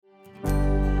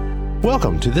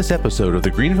Welcome to this episode of the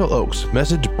Greenville Oaks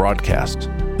Message Broadcast.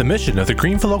 The mission of the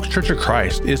Greenville Oaks Church of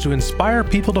Christ is to inspire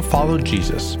people to follow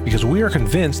Jesus because we are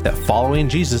convinced that following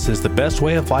Jesus is the best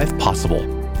way of life possible.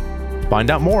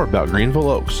 Find out more about Greenville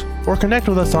Oaks or connect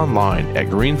with us online at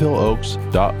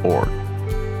greenvilleoaks.org.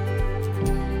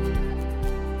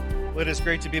 It is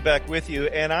great to be back with you.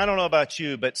 And I don't know about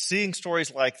you, but seeing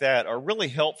stories like that are really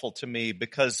helpful to me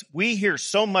because we hear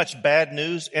so much bad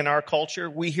news in our culture.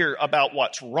 We hear about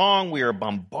what's wrong. We are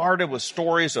bombarded with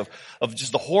stories of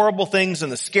just the horrible things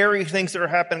and the scary things that are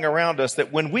happening around us,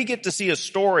 that when we get to see a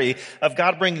story of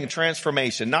God bringing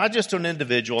transformation, not just to an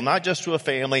individual, not just to a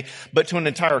family, but to an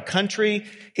entire country,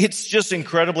 it's just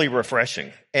incredibly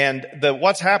refreshing. And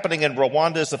what's happening in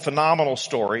Rwanda is a phenomenal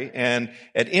story. And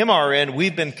at MRN,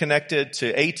 we've been connected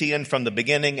to ATN from the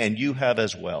beginning, and you have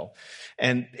as well.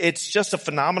 And it's just a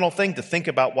phenomenal thing to think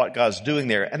about what God's doing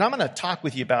there. And I'm going to talk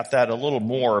with you about that a little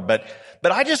more. But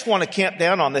I just want to camp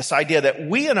down on this idea that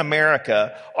we in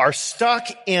America are stuck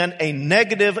in a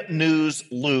negative news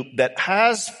loop that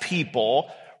has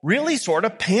people really sort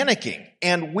of panicking.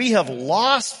 And we have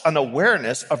lost an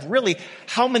awareness of really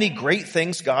how many great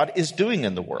things God is doing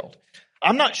in the world.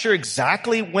 I'm not sure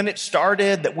exactly when it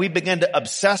started that we began to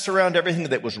obsess around everything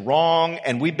that was wrong,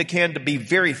 and we began to be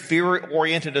very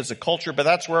fear-oriented as a culture, but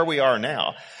that's where we are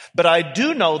now. But I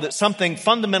do know that something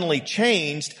fundamentally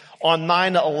changed on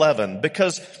 9/11,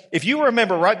 because if you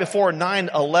remember right before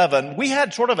 9/11, we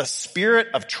had sort of a spirit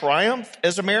of triumph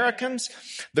as Americans.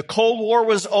 The Cold War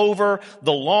was over.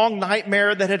 The long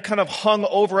nightmare that had kind of hung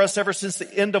over us ever since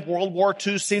the end of World War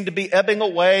II seemed to be ebbing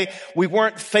away. We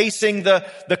weren't facing the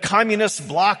communist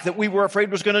bloc that we were afraid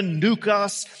was going to nuke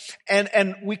us.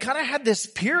 And we kind of had this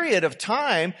period of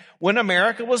time when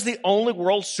America was the only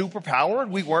world superpower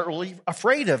and we weren't really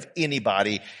afraid of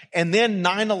anybody. And then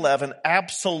 9/11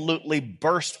 absolutely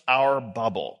burst our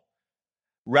bubble.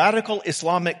 Radical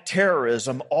Islamic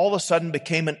terrorism all of a sudden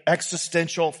became an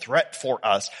existential threat for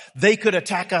us. They could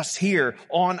attack us here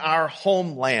on our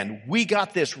homeland. We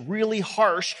got this really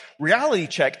harsh reality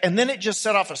check, and then it just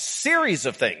set off a series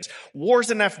of things.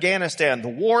 Wars in Afghanistan, the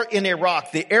war in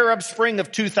Iraq, the Arab Spring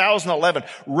of 2011,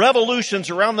 revolutions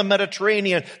around the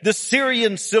Mediterranean, the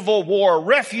Syrian civil war,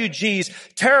 refugees,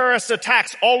 terrorist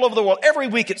attacks all over the world. Every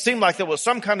week it seemed like there was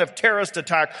some kind of terrorist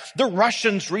attack. The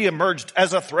Russians reemerged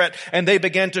as a threat, and they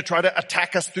began to try to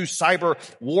attack us through cyber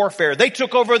warfare. They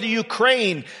took over the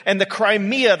Ukraine and the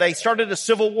Crimea. They started a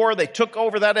civil war. They took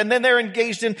over that, and then they're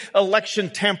engaged in election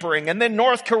tampering. And then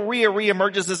North Korea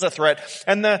reemerges as a threat.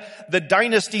 And the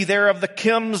dynasty there of the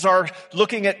Kims are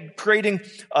looking at creating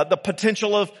the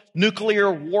potential of nuclear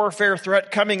warfare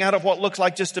threat coming out of what looks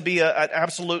like just to be an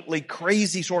absolutely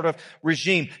crazy sort of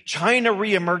regime. China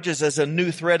reemerges as a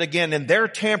new threat again, and they're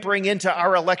tampering into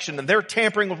our election, and they're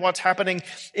tampering with what's happening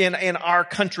in our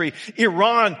country.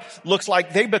 Iran looks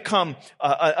like they become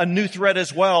a new threat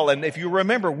as well. And if you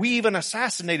remember, we even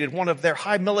assassinated one of their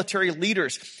high military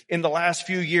leaders in the last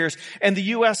few years. And the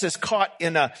U.S. is caught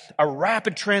in a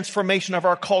rapid transformation of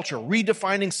our culture,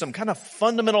 redefining some kind of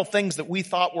fundamental things that we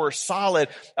thought were solid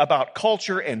about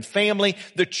culture and family.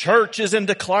 The church is in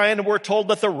decline, and we're told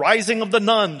that the rising of the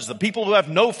nuns, the people who have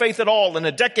no faith at all, in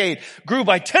a decade grew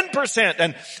by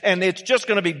 10%, and it's just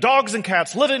going to be dogs and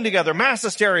cats living together, mass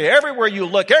hysteria. Everywhere you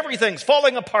look, everything's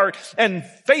falling apart, and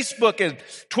Facebook and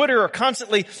Twitter are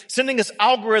constantly sending us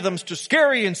algorithms to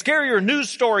scary and scarier news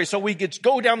stories so we could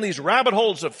go down these rabbit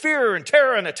holes of fear and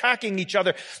terror and attacking each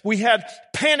other. We had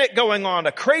panic going on,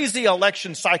 a crazy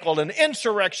election cycle, an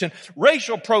insurrection,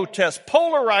 racial protests,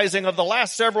 polarizing of the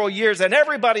last several years, and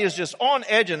everybody is just on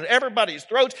edge and everybody's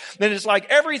throats. Then it's like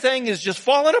everything is just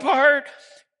falling apart.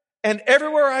 And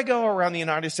everywhere I go around the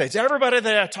United States, everybody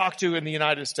that I talk to in the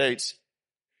United States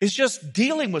is just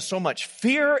dealing with so much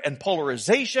fear and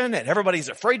polarization, and everybody's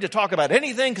afraid to talk about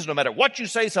anything because no matter what you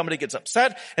say, somebody gets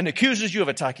upset and accuses you of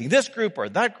attacking this group or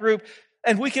that group.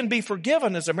 And we can be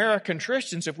forgiven as American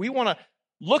Christians if we want to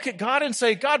look at God and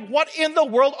say, God, what in the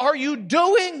world are you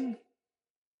doing?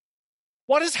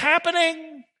 What is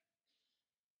happening?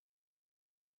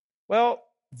 Well,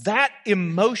 that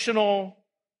emotional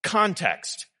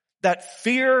context, that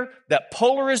fear, that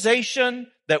polarization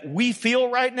that we feel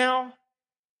right now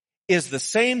is the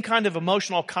same kind of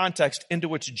emotional context into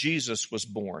which Jesus was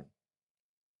born.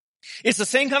 It's the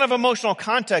same kind of emotional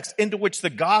context into which the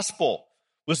gospel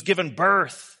was given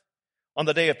birth on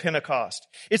the day of Pentecost.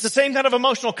 It's the same kind of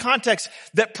emotional context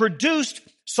that produced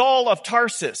Saul of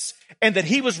Tarsus and that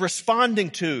he was responding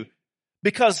to,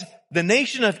 because the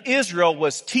nation of Israel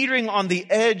was teetering on the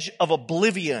edge of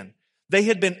oblivion. They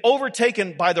had been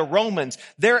overtaken by the Romans.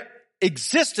 Their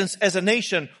existence as a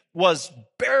nation was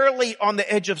barely on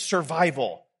the edge of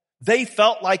survival. They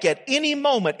felt like at any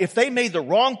moment, if they made the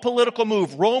wrong political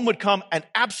move, Rome would come and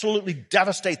absolutely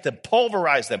devastate them,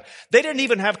 pulverize them. They didn't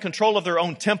even have control of their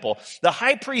own temple. The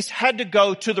high priest had to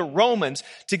go to the Romans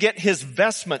to get his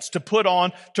vestments to put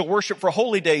on to worship for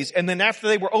holy days. And then after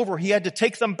they were over, he had to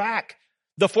take them back.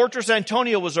 The Fortress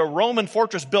Antonia was a Roman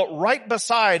fortress built right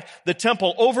beside the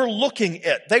temple, overlooking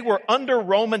it. They were under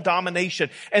Roman domination,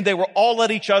 and they were all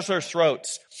at each other's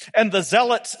throats. And the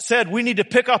Zealots said, we need to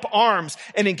pick up arms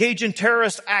and engage in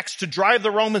terrorist acts to drive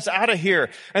the Romans out of here.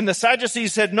 And the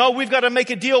Sadducees said, no, we've got to make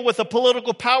a deal with the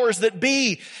political powers that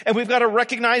be. And we've got to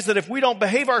recognize that if we don't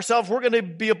behave ourselves, we're going to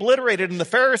be obliterated. And the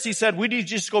Pharisees said, we need to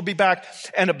just go be back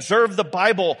and observe the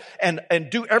Bible and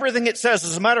do everything it says.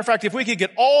 As a matter of fact, if we could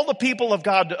get all the people of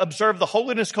God to observe the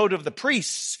holiness code of the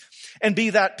priests and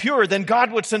be that pure, then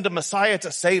God would send a Messiah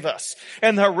to save us.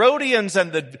 And the Herodians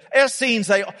and the Essenes,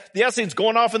 the Essenes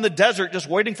going off in the desert just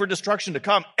waiting for destruction to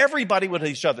come. Everybody with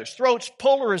each other's throats,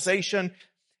 polarization.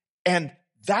 And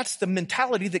that's the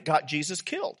mentality that got Jesus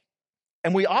killed.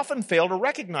 And we often fail to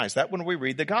recognize that when we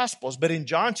read the Gospels. But in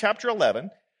John chapter 11,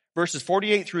 verses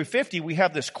 48 through 50, we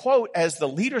have this quote as the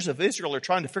leaders of Israel are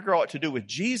trying to figure out what to do with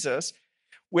Jesus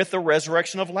with the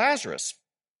resurrection of Lazarus.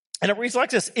 And it reads like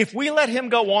this: if we let him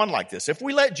go on like this, if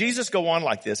we let Jesus go on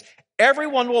like this,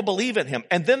 everyone will believe in him.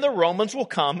 And then the Romans will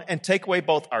come and take away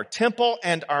both our temple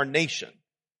and our nation.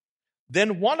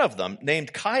 Then one of them,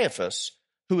 named Caiaphas,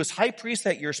 who was high priest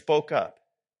that year, spoke up.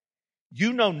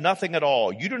 You know nothing at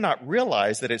all. You do not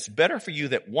realize that it's better for you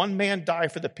that one man die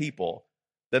for the people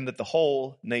than that the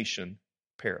whole nation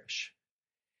perish.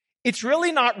 It's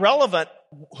really not relevant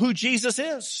who Jesus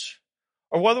is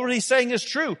or whether what he's saying is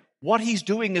true. What he's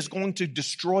doing is going to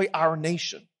destroy our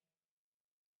nation.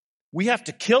 We have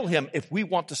to kill him if we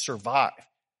want to survive.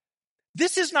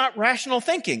 This is not rational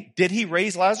thinking. Did he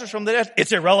raise Lazarus from the dead?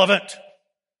 It's irrelevant.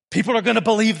 People are going to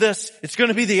believe this. It's going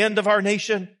to be the end of our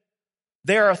nation.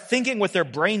 They are thinking with their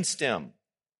brainstem,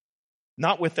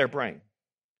 not with their brain.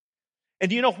 And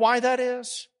do you know why that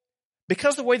is?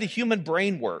 Because the way the human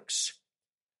brain works,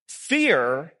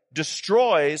 fear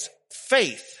destroys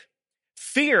faith.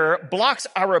 Fear blocks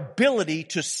our ability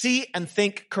to see and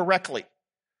think correctly.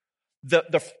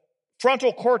 The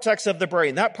frontal cortex of the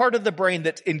brain, that part of the brain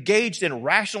that's engaged in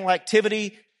rational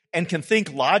activity and can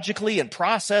think logically and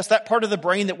process, that part of the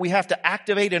brain that we have to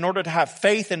activate in order to have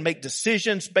faith and make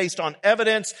decisions based on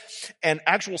evidence and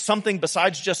actual something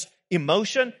besides just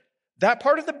emotion, that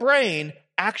part of the brain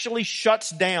actually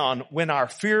shuts down when our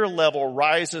fear level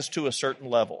rises to a certain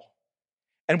level.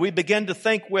 And we begin to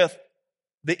think with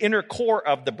the inner core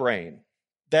of the brain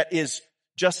that is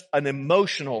just an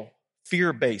emotional,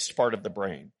 fear-based part of the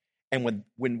brain. And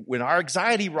when our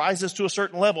anxiety rises to a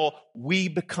certain level, we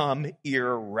become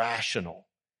irrational.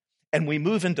 And we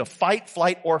move into fight,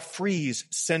 flight, or freeze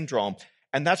syndrome.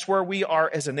 And that's where we are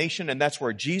as a nation, and that's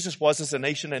where Jesus was as a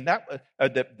nation, and that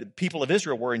the people of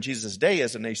Israel were in Jesus' day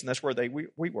as a nation. That's where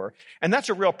we were. And that's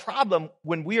a real problem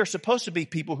when we are supposed to be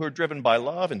people who are driven by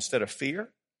love instead of fear.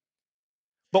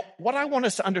 But what I want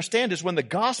us to understand is when the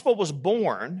gospel was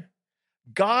born,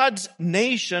 God's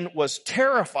nation was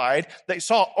terrified. They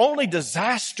saw only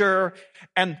disaster,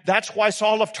 and that's why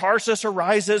Saul of Tarsus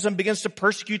arises and begins to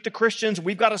persecute the Christians.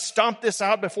 We've got to stomp this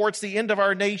out before it's the end of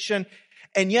our nation.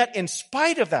 And yet, in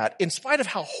spite of that, in spite of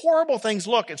how horrible things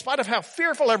look, in spite of how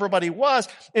fearful everybody was,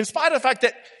 in spite of the fact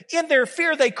that in their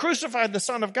fear they crucified the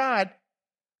Son of God,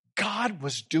 God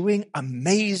was doing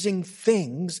amazing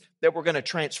things that were going to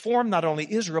transform not only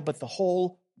Israel, but the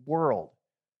whole world.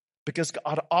 Because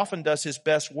God often does his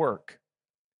best work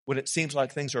when it seems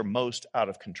like things are most out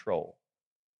of control.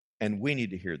 And we need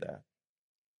to hear that.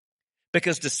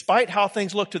 Because despite how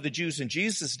things looked to the Jews in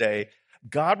Jesus' day,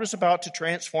 God was about to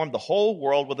transform the whole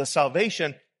world with a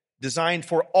salvation designed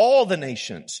for all the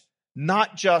nations,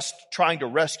 not just trying to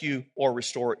rescue or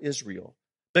restore Israel.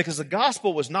 Because the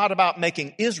gospel was not about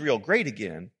making Israel great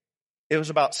again. It was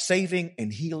about saving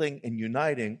and healing and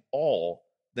uniting all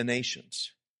the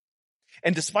nations.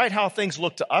 And despite how things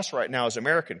look to us right now as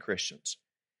American Christians,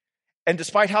 and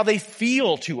despite how they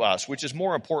feel to us, which is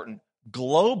more important,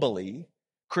 globally,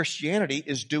 Christianity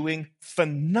is doing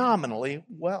phenomenally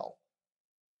well.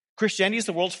 Christianity is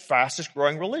the world's fastest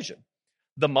growing religion.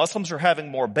 The Muslims are having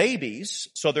more babies,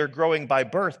 so they're growing by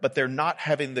birth, but they're not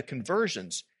having the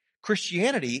conversions.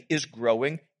 Christianity is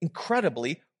growing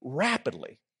incredibly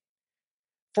rapidly.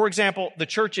 For example, the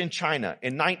church in China.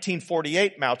 In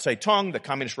 1948, Mao Zedong, the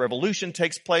Communist Revolution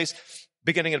takes place.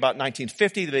 Beginning in about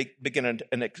 1950, they begin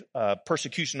a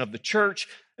persecution of the church.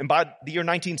 And by the year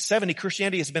 1970,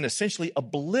 Christianity has been essentially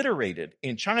obliterated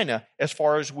in China as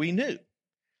far as we knew.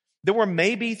 There were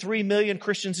maybe 3 million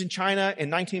Christians in China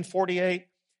in 1948,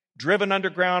 driven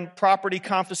underground, property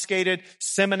confiscated,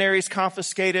 seminaries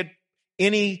confiscated.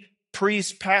 Any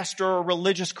priest, pastor, or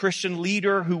religious Christian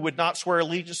leader who would not swear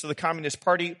allegiance to the Communist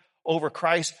Party over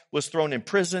Christ was thrown in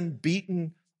prison,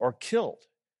 beaten, or killed.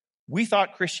 We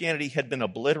thought Christianity had been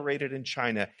obliterated in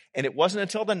China, and it wasn't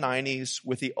until the 90s,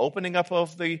 with the opening up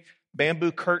of the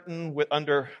bamboo curtain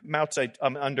under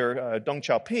Deng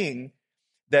Xiaoping,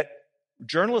 that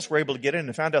journalists were able to get in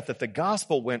and found out that the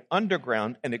gospel went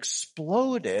underground and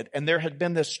exploded, and there had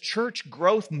been this church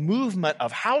growth movement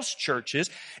of house churches,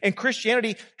 and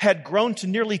Christianity had grown to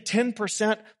nearly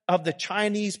 10% of the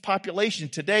Chinese population.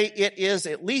 Today, it is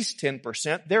at least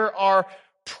 10%. There are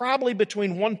probably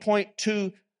between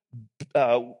 10%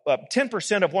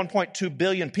 of 1.2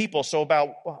 billion people, so about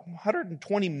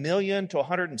 120 million to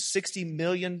 160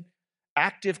 million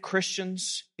active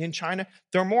Christians in China.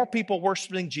 There are more people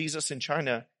worshiping Jesus in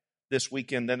China this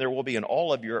weekend than there will be in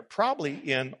all of Europe, probably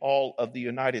in all of the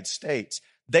United States.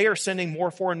 They are sending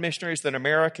more foreign missionaries than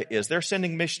America is. They're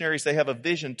sending missionaries. They have a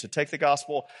vision to take the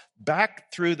gospel back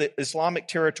through the Islamic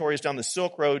territories down the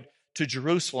Silk Road to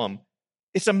Jerusalem.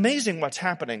 It's amazing what's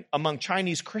happening among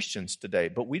Chinese Christians today,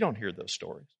 but we don't hear those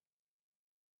stories.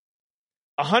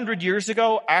 100 years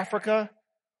ago, Africa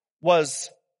was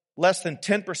less than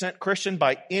 10% Christian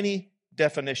by any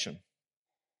definition.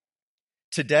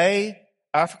 Today,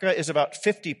 Africa is about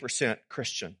 50%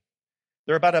 Christian.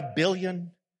 There are about 1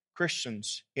 billion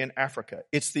Christians in Africa.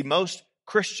 It's the most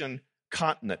Christian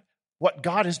continent. What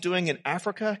God is doing in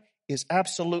Africa is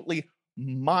absolutely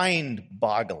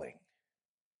mind-boggling.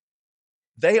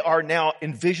 They are now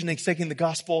envisioning taking the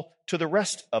gospel to the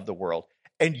rest of the world.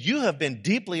 And you have been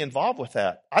deeply involved with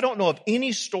that. I don't know of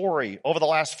any story over the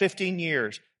last 15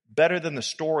 years better than the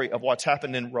story of what's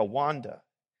happened in Rwanda.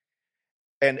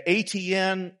 And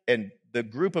ATN and the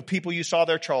group of people you saw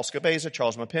there, Charles Kabeza,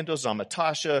 Charles Mapendo,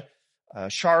 Zamatasha,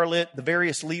 Charlotte, the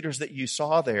various leaders that you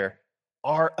saw there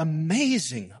are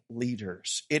amazing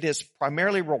leaders. It is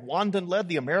primarily Rwandan-led.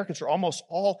 The Americans are almost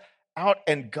all out,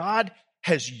 and God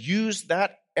has used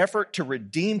that effort to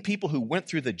redeem people who went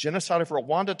through the genocide of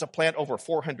Rwanda to plant over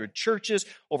 400 churches,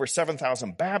 over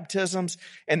 7,000 baptisms.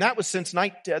 And that was in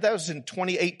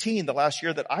 2018, the last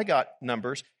year that I got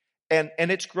numbers. And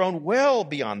it's grown well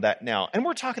beyond that now. And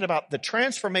we're talking about the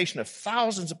transformation of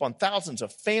thousands upon thousands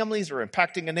of families that are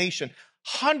impacting a nation.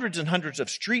 Hundreds and hundreds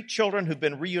of street children who've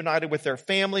been reunited with their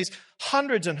families,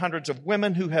 hundreds and hundreds of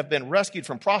women who have been rescued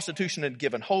from prostitution and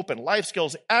given hope and life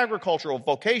skills, agricultural,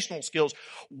 vocational skills,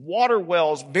 water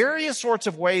wells, various sorts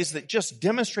of ways that just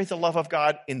demonstrate the love of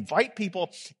God, invite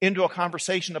people into a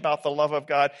conversation about the love of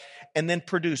God, and then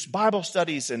produce Bible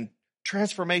studies and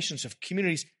transformations of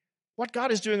communities. What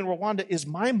God is doing in Rwanda is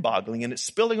mind-boggling, and it's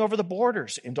spilling over the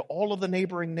borders into all of the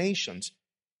neighboring nations.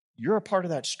 You're a part of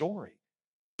that story.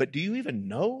 But do you even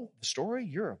know the story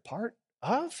you're a part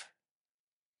of?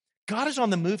 God is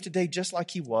on the move today just like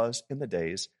he was in the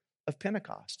days of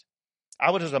Pentecost.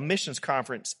 I was at a missions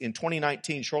conference in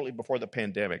 2019, shortly before the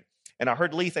pandemic, and I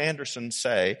heard Leith Anderson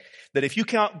say that if you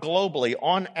count globally,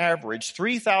 on average,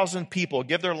 3,000 people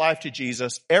give their life to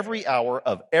Jesus every hour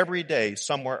of every day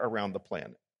somewhere around the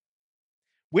planet.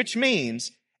 Which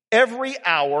means every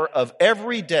hour of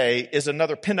every day is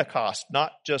another Pentecost,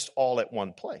 not just all at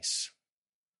one place.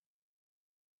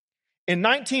 In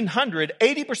 1900,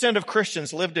 80% of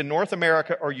Christians lived in North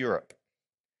America or Europe.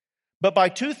 But by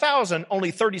 2000,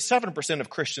 only 37% of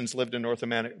Christians lived in North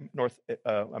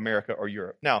America or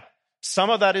Europe. Now, some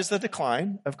of that is the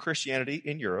decline of Christianity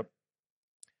in Europe,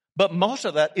 but most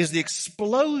of that is the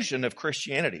explosion of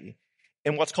Christianity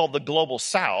in what's called the global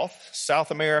South,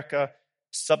 South America,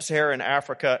 Sub-Saharan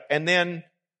Africa, and then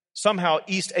somehow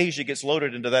East Asia gets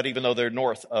loaded into that, even though they're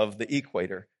north of the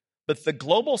equator. But the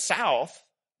global South,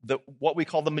 what we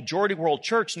call the majority world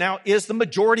church, now is the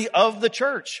majority of the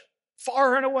church,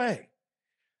 far and away.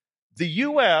 The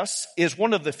U.S. is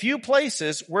one of the few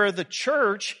places where the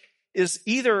church is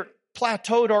either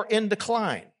plateaued or in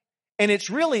decline. And it's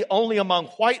really only among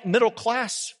white middle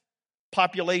class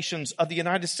populations of the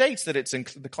United States that it's in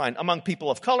decline. Among people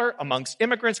of color, amongst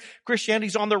immigrants,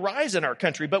 Christianity's on the rise in our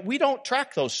country, but we don't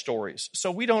track those stories,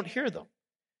 so we don't hear them.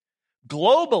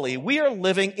 Globally, we are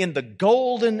living in the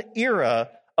golden era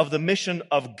of the mission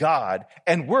of God,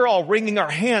 and we're all wringing our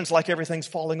hands like everything's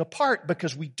falling apart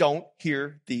because we don't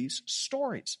hear these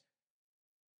stories.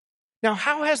 Now,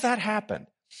 how has that happened?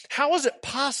 How is it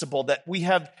possible that we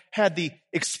have had the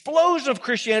explosion of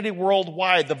Christianity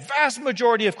worldwide, the vast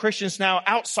majority of Christians now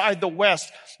outside the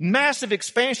West, massive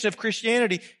expansion of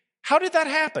Christianity? How did that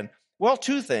happen? Well,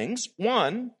 two things.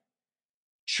 One,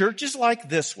 churches like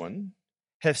this one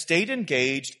have stayed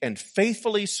engaged and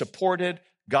faithfully supported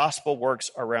gospel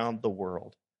works around the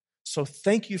world. So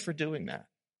thank you for doing that,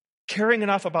 caring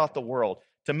enough about the world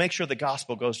to make sure the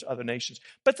gospel goes to other nations.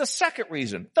 But the second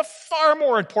reason, the far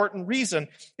more important reason,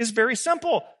 is very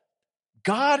simple.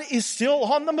 God is still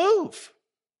on the move.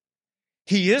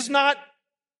 He is not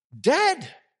dead.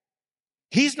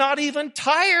 He's not even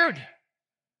tired.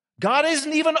 God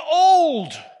isn't even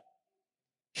old.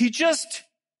 He just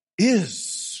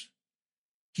is.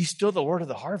 He's still the Lord of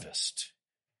the harvest.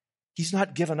 He's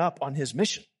not given up on his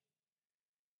mission.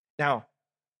 Now,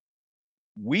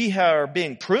 we are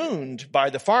being pruned by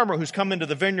the farmer who's come into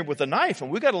the vineyard with a knife,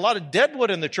 and we've got a lot of deadwood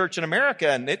in the church in America,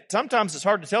 and sometimes it's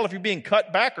hard to tell if you're being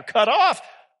cut back or cut off,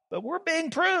 but we're being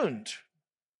pruned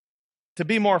to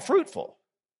be more fruitful.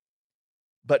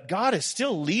 But God is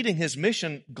still leading his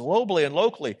mission globally and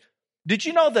locally. Did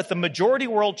you know that the majority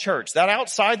world church, that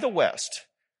outside the West,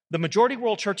 the majority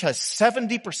world church has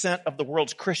 70% of the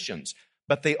world's Christians,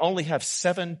 but they only have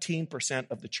 17%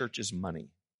 of the church's money?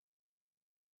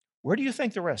 Where do you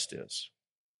think the rest is?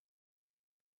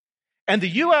 And the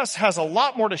U.S. has a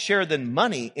lot more to share than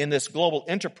money in this global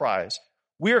enterprise.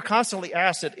 We are constantly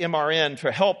asked at MRN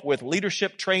for help with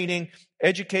leadership training,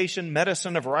 education,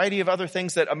 medicine, a variety of other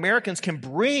things that Americans can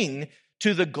bring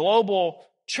to the global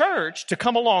church to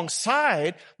come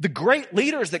alongside the great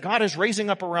leaders that God is raising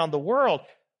up around the world.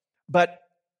 But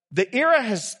the era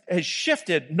has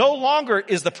shifted. No longer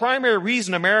is the primary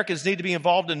reason Americans need to be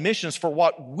involved in missions for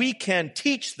what we can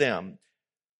teach them.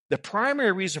 The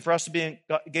primary reason for us to be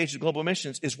engaged in global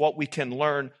missions is what we can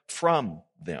learn from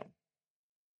them.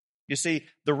 You see,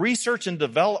 the research and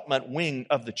development wing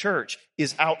of the church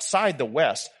is outside the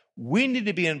West. We need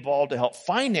to be involved to help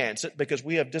finance it because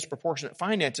we have disproportionate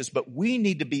finances, but we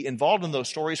need to be involved in those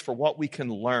stories for what we can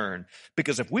learn.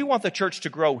 Because if we want the church to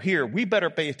grow here, we better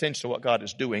pay attention to what God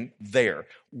is doing there.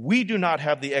 We do not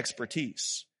have the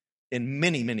expertise in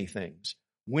many, many things.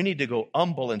 We need to go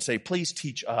humble and say, please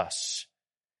teach us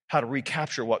how to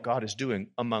recapture what God is doing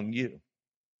among you.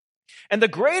 And the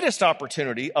greatest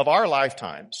opportunity of our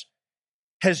lifetimes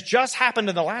has just happened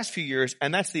in the last few years,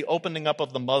 and that's the opening up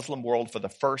of the Muslim world for the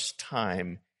first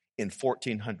time in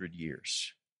 1,400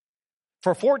 years.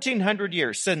 For 1,400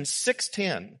 years, since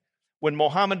 610, when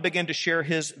Muhammad began to share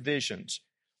his visions,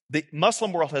 the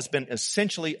Muslim world has been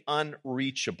essentially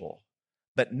unreachable.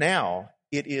 But now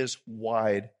it is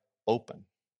wide open.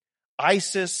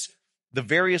 ISIS, the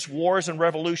various wars and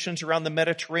revolutions around the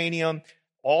Mediterranean,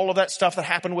 all of that stuff that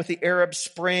happened with the Arab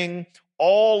Spring,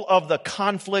 all of the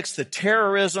conflicts, the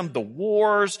terrorism, the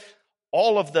wars,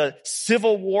 all of the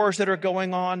civil wars that are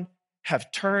going on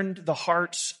have turned the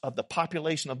hearts of the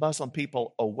population of Muslim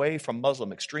people away from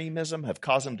Muslim extremism, have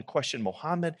caused them to question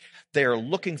Muhammad. They are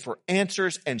looking for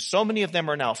answers, and so many of them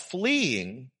are now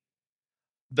fleeing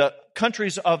the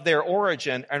countries of their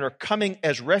origin and are coming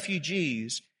as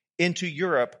refugees into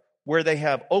Europe, where they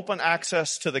have open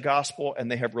access to the gospel and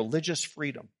they have religious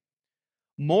freedom.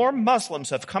 More Muslims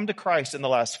have come to Christ in the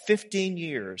last 15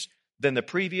 years than the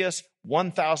previous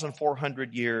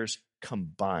 1,400 years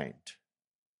combined.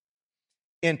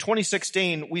 In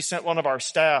 2016, we sent one of our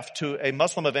staff to a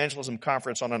Muslim evangelism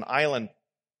conference on an island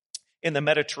in the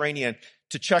Mediterranean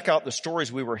to check out the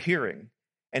stories we were hearing.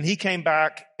 And he came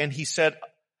back and he said,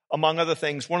 among other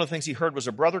things, one of the things he heard was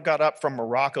a brother got up from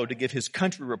Morocco to give his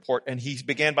country report, and he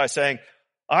began by saying,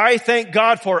 I thank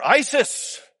God for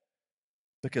ISIS,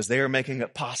 because they are making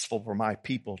it possible for my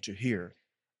people to hear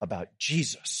about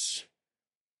Jesus.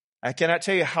 I cannot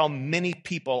tell you how many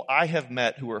people I have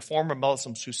met who are former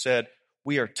Muslims who said,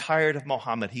 we are tired of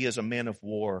Muhammad. He is a man of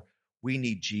war. We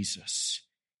need Jesus.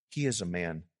 He is a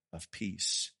man of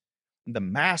peace. And the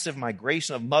massive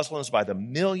migration of Muslims by the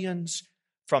millions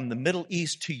from the Middle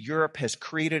East to Europe has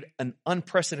created an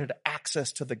unprecedented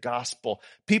access to the gospel.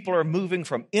 People are moving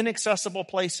from inaccessible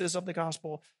places of the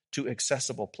gospel to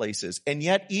accessible places. And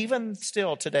yet, even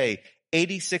still today,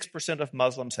 86% of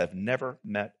Muslims have never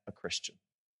met a Christian.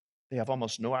 They have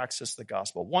almost no access to the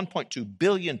gospel. 1.2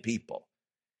 billion people.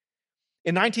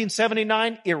 In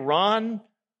 1979, Iran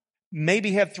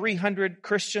maybe had 300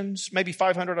 Christians, maybe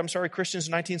 500, Christians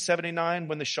in 1979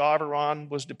 when the Shah of Iran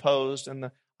was deposed and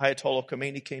the Ayatollah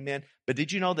Khomeini came in. But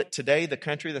did you know that today the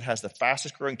country that has the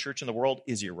fastest growing church in the world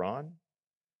is Iran?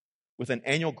 With an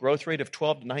annual growth rate of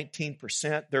 12 to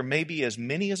 19%. There may be as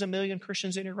many as 1 million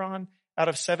Christians in Iran out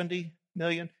of 70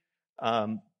 million.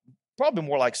 probably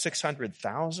more like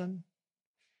 600,000.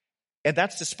 And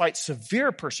that's despite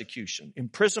severe persecution,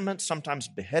 imprisonment, sometimes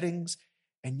beheadings.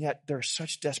 And yet there's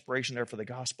such desperation there for the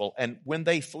gospel. And when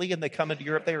they flee and they come into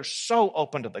Europe, they are so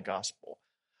open to the gospel.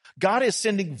 God is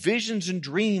sending visions and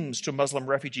dreams to Muslim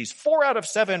refugees. 4 out of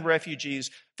 7 refugees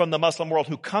from the Muslim world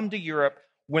who come to Europe,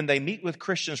 when they meet with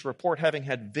Christians, report having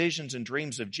had visions and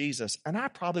dreams of Jesus. And I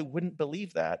probably wouldn't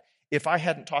believe that if I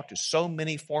hadn't talked to so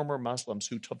many former Muslims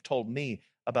who told me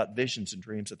about visions and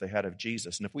dreams that they had of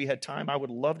Jesus. And if we had time, I would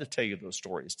love to tell you those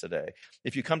stories today.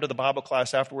 If you come to the Bible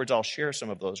class afterwards, I'll share some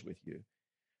of those with you.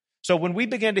 So when we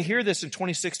began to hear this in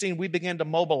 2016, we began to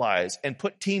mobilize and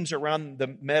put teams around the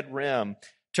Med Rim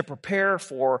to prepare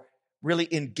for really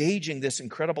engaging this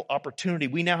incredible opportunity.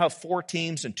 We now have 4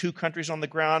 teams in 2 countries on the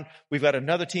ground. We've got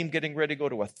another team getting ready to go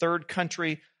to a 3rd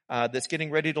country that's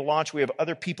getting ready to launch. We have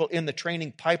other people in the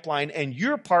training pipeline, and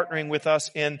you're partnering with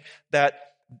us in that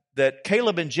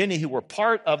Caleb and Jenny, who were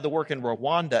part of the work in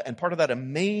Rwanda and part of that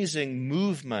amazing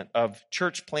movement of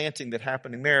church planting that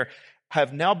happening there,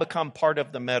 have now become part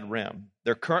of the Med Rim.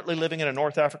 They're currently living in a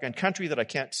North African country that I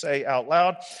can't say out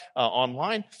loud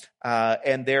online,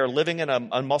 and they're living in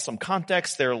a Muslim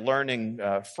context. They're learning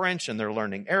French and they're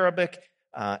learning Arabic,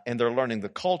 and they're learning the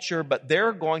culture, but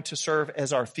they're going to serve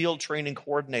as our field training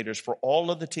coordinators for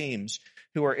all of the teams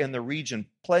who are in the region,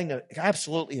 playing an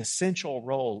absolutely essential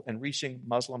role in reaching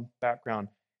Muslim background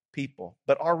people.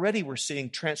 But already we're seeing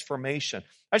transformation.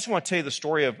 I just want to tell you the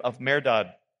story of Mehrdad.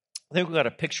 I think we got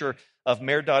a picture of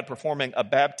Mehrdad performing a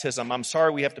baptism. I'm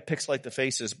sorry we have to pixelate the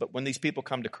faces, but when these people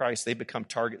come to Christ, they become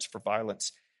targets for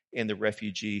violence in the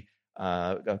refugee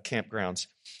campgrounds.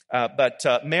 But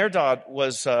Mehrdad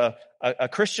was a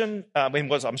Christian,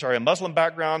 a Muslim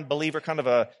background believer, kind of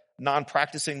a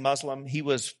non-practicing Muslim. He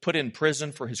was put in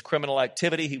prison for his criminal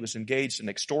activity. He was engaged in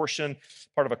extortion,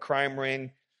 part of a crime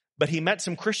ring. But he met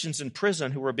some Christians in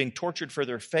prison who were being tortured for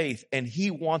their faith, and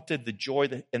he wanted the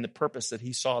joy and the purpose that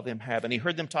he saw them have. And he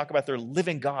heard them talk about their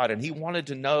living God, and he wanted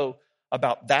to know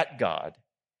about that God.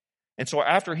 And so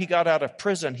after he got out of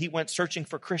prison, he went searching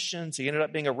for Christians. He ended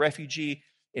up being a refugee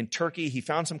in Turkey. He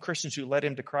found some Christians who led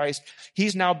him to Christ.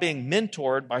 He's now being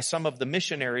mentored by some of the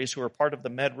missionaries who are part of the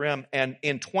Med Rim. And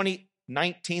in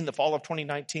 2019, the fall of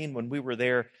 2019, when we were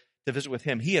there to visit with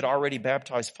him, he had already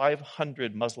baptized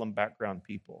 500 Muslim background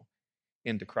people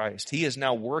into Christ. He is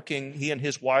now working, he and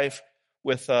his wife,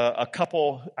 with a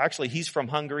couple. Actually, he's from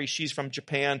Hungary, she's from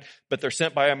Japan, but they're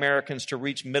sent by Americans to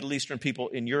reach Middle Eastern people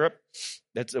in Europe.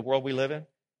 That's the world we live in.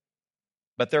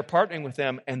 But they're partnering with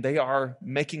them, and they are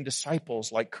making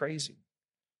disciples like crazy.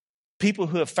 People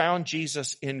who have found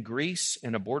Jesus in Greece,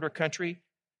 in a border country,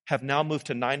 have now moved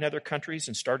to 9 other countries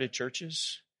and started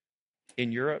churches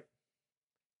in Europe.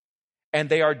 And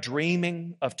they are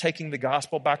dreaming of taking the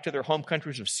gospel back to their home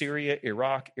countries of Syria,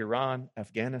 Iraq, Iran,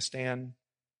 Afghanistan,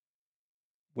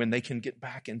 when they can get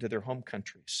back into their home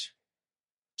countries.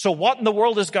 So what in the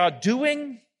world is God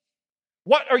doing?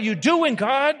 What are you doing,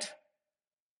 God?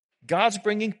 God's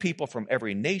bringing people from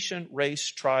every nation, race,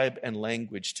 tribe, and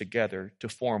language together to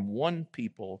form one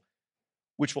people,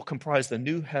 which will comprise the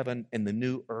new heaven and the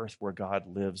new earth where God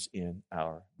lives in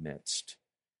our midst.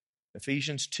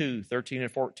 Ephesians 2:13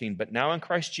 and 14. But now in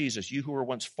Christ Jesus, you who were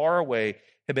once far away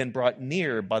have been brought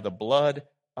near by the blood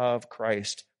of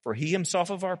Christ. For he himself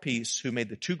of our peace, who made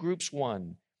the 2 groups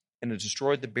one and has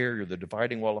destroyed the barrier, the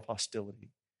dividing wall of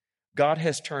hostility. God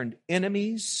has turned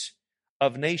enemies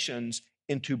of nations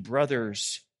into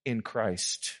brothers in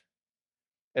Christ.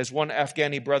 As one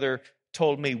Afghani brother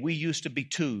told me, we used to be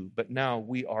 2, but now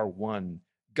we are 1.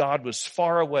 God was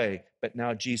far away, but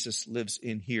now Jesus lives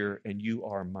in here, and you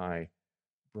are my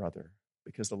brother,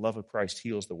 because the love of Christ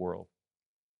heals the world.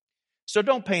 So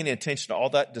don't pay any attention to all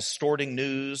that distorting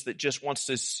news that just wants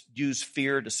to use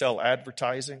fear to sell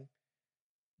advertising.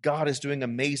 God is doing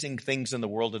amazing things in the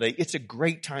world today. It's a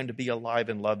great time to be alive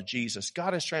and love Jesus.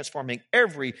 God is transforming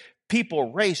every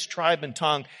people, race, tribe, and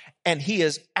tongue, and he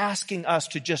is asking us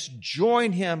to just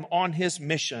join him on his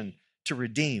mission to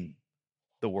redeem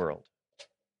the world.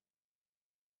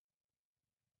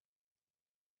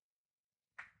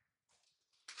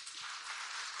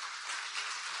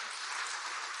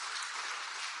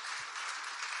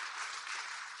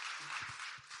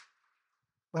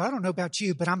 Well, I don't know about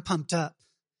you, but I'm pumped up.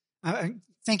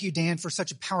 Thank you, Dan, for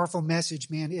such a powerful message,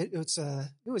 man. It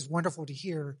was wonderful to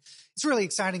hear. It's really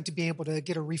exciting to be able to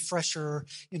get a refresher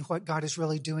in what God is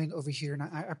really doing over here, and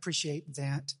I appreciate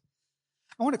that.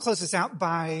 I want to close this out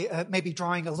by maybe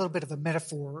drawing a little bit of a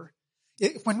metaphor.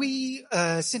 When we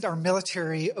send our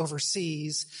military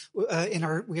overseas,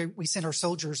 we send our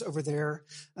soldiers over there.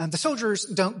 The soldiers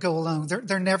don't go alone.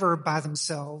 They're never by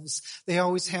themselves. They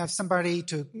always have somebody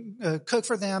to cook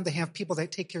for them. They have people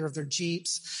that take care of their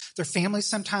jeeps. Their families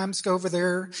sometimes go over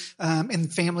there,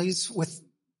 and families with,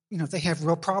 they have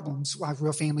real problems like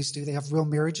real families do. They have real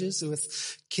marriages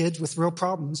with kids with real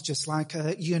problems, just like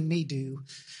you and me do.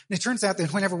 And it turns out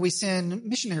that whenever we send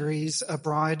missionaries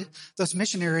abroad, those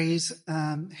missionaries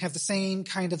have the same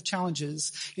kind of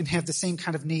challenges and have the same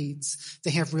kind of needs.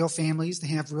 They have real families. They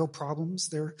have real problems.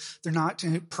 They're not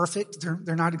perfect.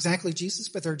 They're not exactly Jesus,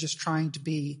 but they're just trying to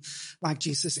be like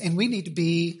Jesus. And we need to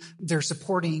be their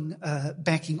supporting,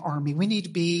 backing army. We need to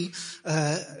be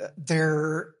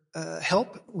their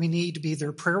help. We need to be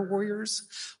their prayer warriors.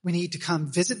 We need to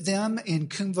come visit them in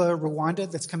Kumva,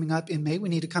 Rwanda. That's coming up in May. We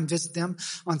need to come visit them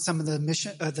on some of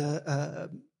the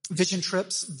vision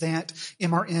trips that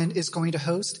MRN is going to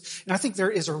host. And I think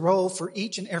there is a role for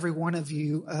each and every one of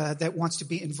you that wants to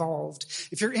be involved.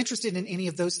 If you're interested in any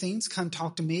of those things, come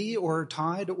talk to me or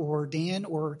Todd or Dan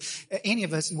or any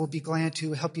of us, and we'll be glad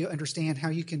to help you understand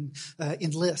how you can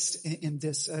enlist in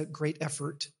this great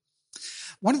effort.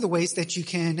 One of the ways that you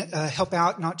can help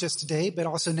out, not just today, but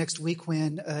also next week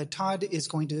when Todd is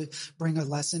going to bring a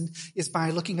lesson, is by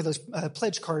looking at those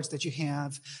pledge cards that you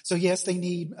have. So yes, they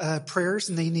need prayers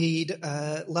and they need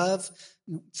love.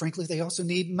 Frankly, they also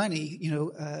need money.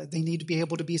 They need to be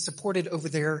able to be supported over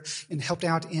there and helped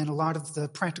out in a lot of the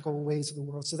practical ways of the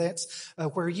world. So that's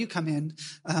where you come in.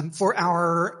 For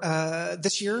our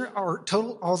this year, our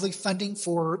total, all the funding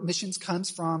for missions comes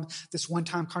from this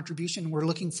one-time contribution. We're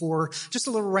looking for just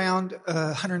a little around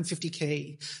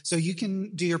 $150K. So you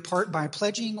can do your part by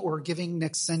pledging or giving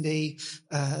next Sunday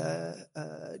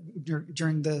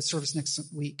during the service next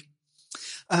week.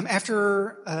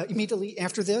 Immediately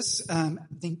after this, I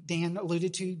think Dan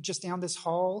alluded to, just down this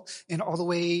hall and all the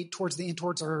way towards the end,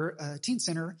 towards our teen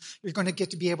center, you're going to get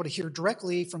to be able to hear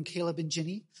directly from Caleb and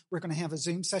Jenny. We're going to have a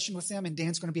Zoom session with them, and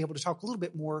Dan's going to be able to talk a little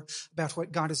bit more about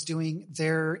what God is doing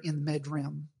there in the Med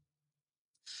Rim.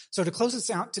 So to close us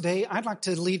out today, I'd like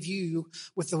to leave you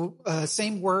with the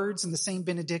same words and the same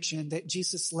benediction that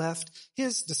Jesus left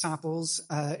his disciples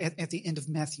at the end of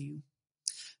Matthew.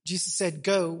 Jesus said,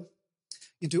 "Go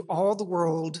into all the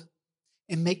world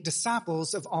and make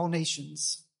disciples of all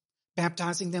nations,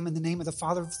 baptizing them in the name of the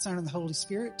Father, the Son, and the Holy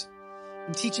Spirit,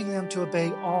 and teaching them to obey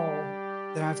all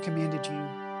that I've commanded you.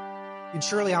 And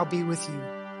surely I'll be with you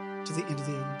to the end of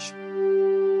the age."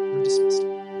 We're dismissed.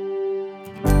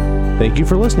 Thank you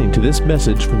for listening to this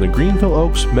message from the Greenville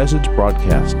Oaks Message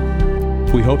Broadcast.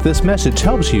 We hope this message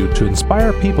helps you to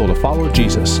inspire people to follow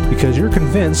Jesus because you're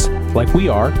convinced, like we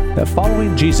are, that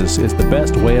following Jesus is the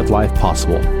best way of life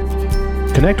possible.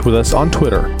 Connect with us on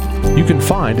Twitter. You can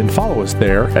find and follow us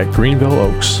there at Greenville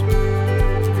Oaks.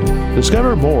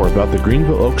 Discover more about the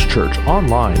Greenville Oaks Church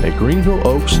online at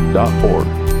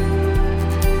greenvilleoaks.org.